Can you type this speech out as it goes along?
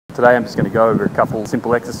Today I'm just going to go over a couple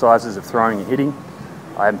simple exercises of throwing and hitting.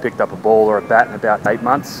 I haven't picked up a ball or a bat in about 8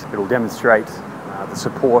 months. It'll demonstrate the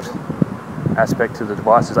support aspect to the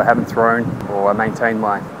devices. I haven't thrown or maintained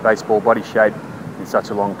my baseball body shape in such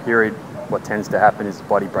a long period. What tends to happen is the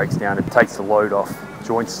body breaks down. It takes the load off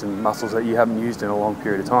joints and muscles that you haven't used in a long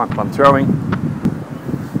period of time. If I'm throwing,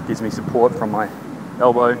 it gives me support from my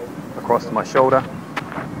elbow across to my shoulder.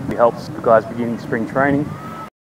 It helps for guys beginning spring training.